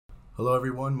Hello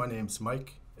everyone, my name's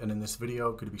Mike, and in this video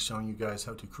I'm going to be showing you guys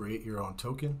how to create your own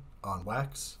token on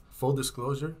Wax. Full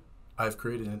disclosure, I've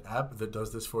created an app that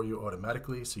does this for you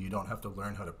automatically so you don't have to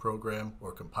learn how to program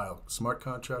or compile smart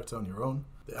contracts on your own.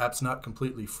 The app's not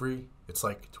completely free, it's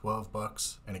like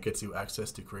 $12 and it gets you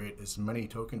access to create as many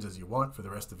tokens as you want for the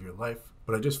rest of your life.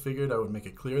 But I just figured I would make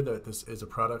it clear that this is a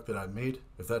product that I made.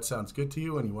 If that sounds good to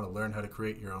you and you want to learn how to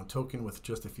create your own token with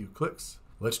just a few clicks,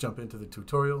 let's jump into the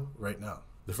tutorial right now.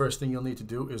 The first thing you'll need to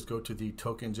do is go to the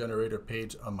token generator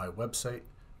page on my website,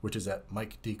 which is at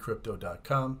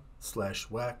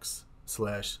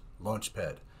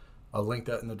mikedcrypto.com/wax/launchpad. I'll link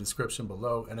that in the description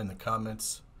below and in the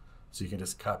comments, so you can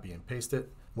just copy and paste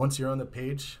it. Once you're on the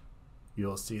page,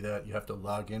 you'll see that you have to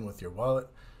log in with your wallet.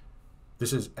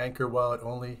 This is Anchor wallet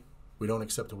only. We don't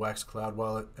accept a Wax Cloud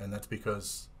wallet, and that's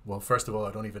because, well, first of all,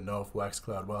 I don't even know if Wax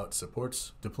Cloud wallet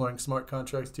supports deploying smart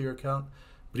contracts to your account,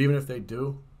 but even if they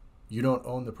do, you don't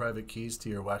own the private keys to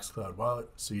your Wax Cloud wallet,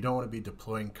 so you don't want to be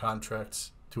deploying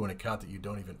contracts to an account that you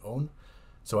don't even own.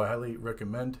 So I highly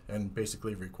recommend and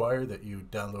basically require that you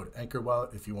download Anchor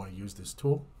Wallet if you want to use this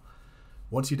tool.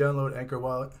 Once you download Anchor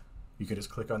Wallet, you can just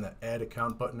click on the Add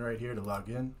Account button right here to log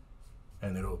in,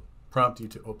 and it'll prompt you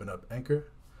to open up Anchor.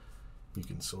 You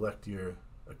can select your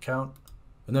account,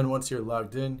 and then once you're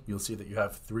logged in, you'll see that you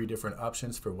have 3 different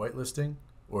options for whitelisting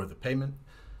or the payment.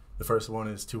 The first one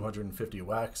is 250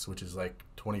 Wax, which is like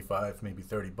 25, maybe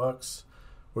 $30.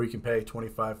 Or you can pay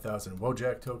 25,000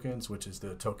 Wojak tokens, which is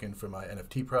the token for my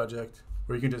NFT project.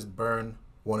 Or you can just burn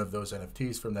one of those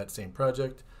NFTs from that same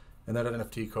project. And that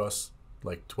NFT costs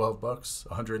like $12,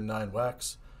 109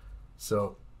 Wax.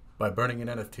 So by burning an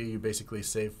NFT, you basically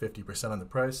save 50% on the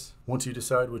price. Once you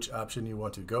decide which option you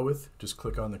want to go with, just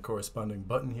click on the corresponding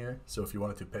button here. So if you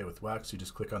wanted to pay with Wax, you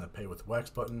just click on the Pay with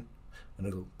Wax button, and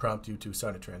it'll prompt you to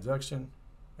sign a transaction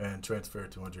and transfer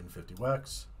 250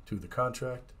 Wax to the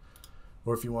contract.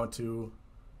 Or if you want to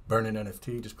burn an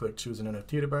NFT, just click Choose an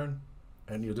NFT to burn,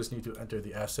 and you'll just need to enter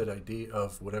the asset ID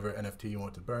of whatever NFT you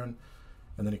want to burn,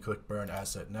 and then you click Burn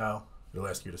Asset Now. It'll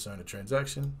ask you to sign a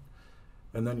transaction,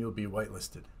 and then you'll be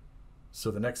whitelisted. So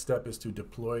the next step is to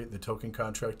deploy the token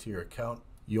contract to your account.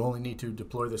 You only need to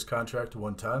deploy this contract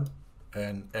one time,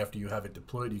 and after you have it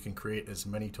deployed, you can create as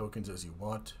many tokens as you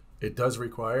want. It does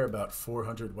require about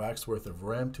 400 Wax worth of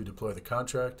RAM to deploy the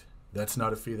contract. That's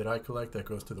not a fee that I collect, that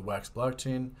goes to the Wax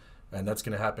blockchain, and that's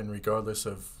going to happen regardless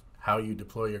of how you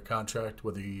deploy your contract,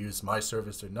 whether you use my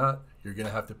service or not. You're going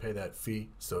to have to pay that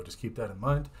fee, so just keep that in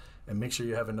mind and make sure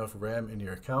you have enough RAM in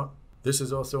your account. This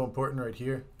is also important right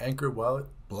here. Anchor Wallet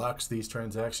blocks these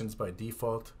transactions by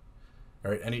default. All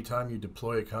right, anytime you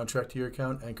deploy a contract to your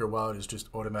account, Anchor Wallet is just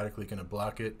automatically going to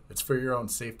block it. It's for your own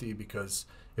safety, because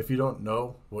if you don't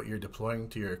know what you're deploying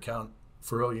to your account,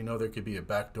 for all you know, there could be a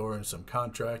backdoor in some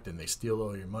contract and they steal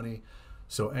all your money.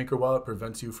 So Anchor Wallet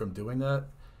prevents you from doing that.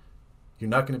 You're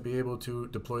not going to be able to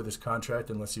deploy this contract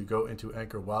unless you go into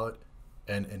Anchor Wallet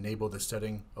and enable the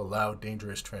setting Allow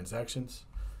Dangerous Transactions.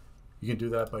 You can do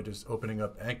that by just opening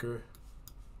up Anchor.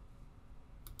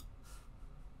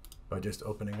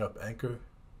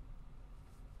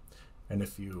 And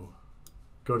if you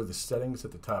go to the settings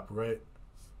at the top right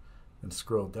and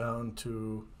scroll down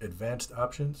to advanced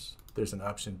options, there's an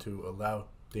option to allow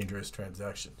dangerous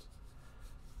transactions.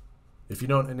 If you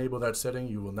don't enable that setting,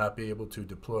 you will not be able to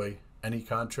deploy any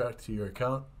contract to your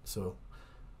account. So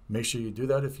make sure you do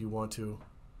that if you want to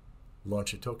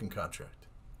launch a token contract.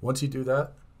 Once you do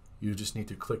that, you just need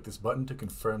to click this button to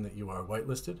confirm that you are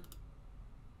whitelisted.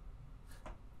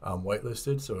 I'm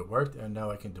whitelisted, so it worked, and now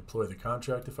I can deploy the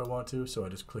contract if I want to. So I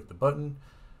just click the button.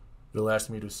 It'll ask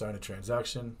me to sign a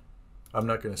transaction. I'm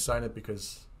not going to sign it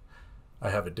because I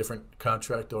have a different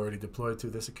contract already deployed to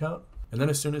this account. And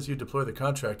then as soon as you deploy the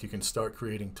contract, you can start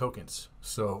creating tokens.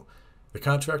 So the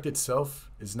contract itself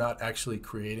is not actually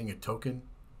creating a token.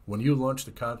 When you launch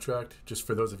the contract, just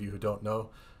for those of you who don't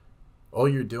know, all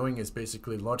you're doing is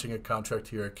basically launching a contract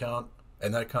to your account,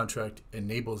 and that contract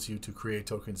enables you to create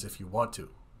tokens if you want to.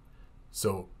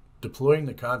 So deploying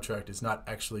the contract is not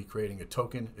actually creating a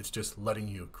token, it's just letting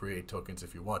you create tokens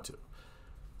if you want to.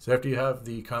 So after you have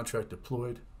the contract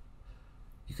deployed,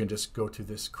 you can just go to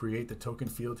this Create the Token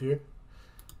field here,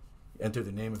 enter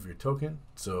the name of your token.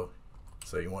 So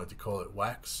say you wanted to call it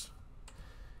Wax,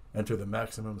 enter the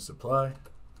maximum supply,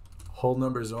 whole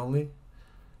numbers only,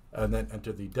 and then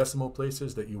enter the decimal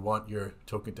places that you want your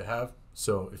token to have.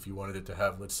 So if you wanted it to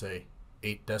have, let's say,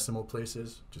 8 decimal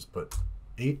places, just put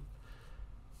 8.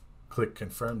 Click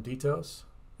Confirm Details.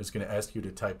 It's going to ask you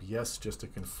to type yes just to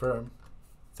confirm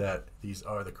that these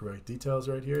are the correct details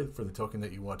right here for the token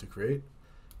that you want to create.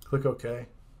 Click OK,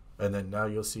 and then now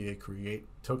you'll see a Create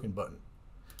Token button.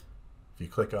 If you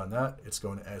click on that, it's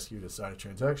going to ask you to sign a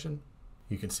transaction.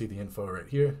 You can see the info right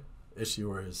here.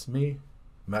 Issuer is me.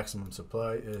 Maximum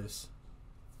supply is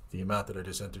the amount that I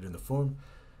just entered in the form.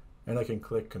 And I can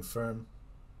click confirm.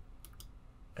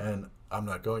 And I'm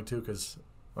not going to because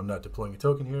I'm not deploying a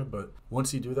token here. But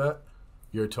once you do that,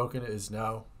 your token is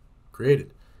now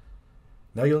created.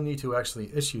 Now you'll need to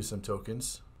actually issue some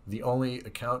tokens. The only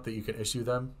account that you can issue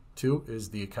them to is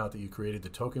the account that you created the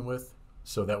token with.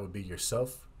 So that would be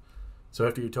yourself. So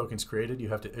after your token's created, you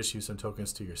have to issue some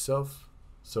tokens to yourself.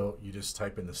 So you just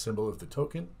type in the symbol of the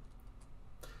token.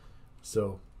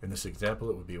 So in this example,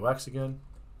 it would be wax again.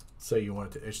 Say you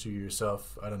wanted to issue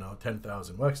yourself, I don't know,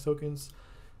 10,000 wax tokens,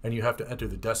 and you have to enter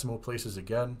the decimal places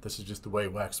again. This is just the way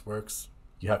wax works.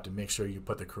 You have to make sure you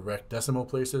put the correct decimal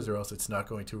places or else it's not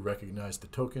going to recognize the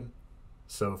token.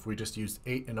 So if we just used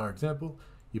 8 in our example,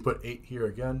 you put 8 here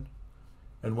again.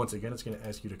 And once again, it's going to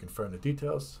ask you to confirm the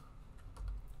details.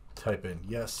 Type in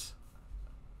yes,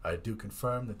 I do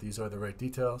confirm that these are the right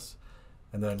details,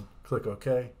 and then click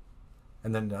OK.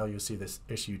 And then now you'll see this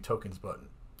issue tokens button.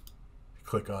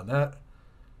 Click on that.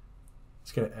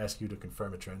 It's going to ask you to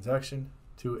confirm a transaction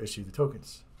to issue the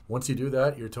tokens. Once you do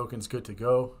that, your token's good to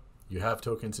go. You have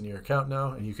tokens in your account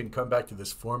now, and you can come back to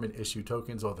this form and issue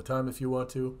tokens all the time if you want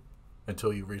to,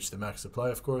 until you reach the max supply,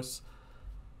 of course.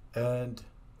 And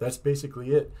that's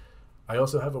basically it. I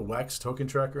also have a wax token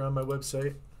tracker on my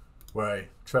website where I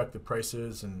track the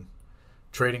prices and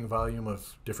trading volume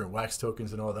of different wax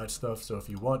tokens and all that stuff. So if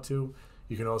you want to,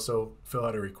 you can also fill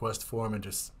out a request form and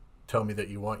just tell me that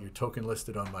you want your token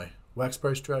listed on my wax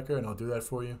price tracker, and I'll do that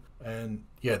for you. And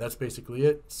yeah, that's basically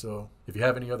it. So if you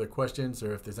have any other questions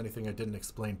or if there's anything I didn't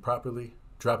explain properly,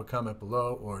 drop a comment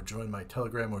below or join my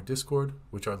Telegram or Discord,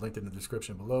 which are linked in the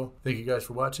description below. Thank you guys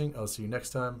for watching. I'll see you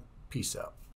next time. Peace out.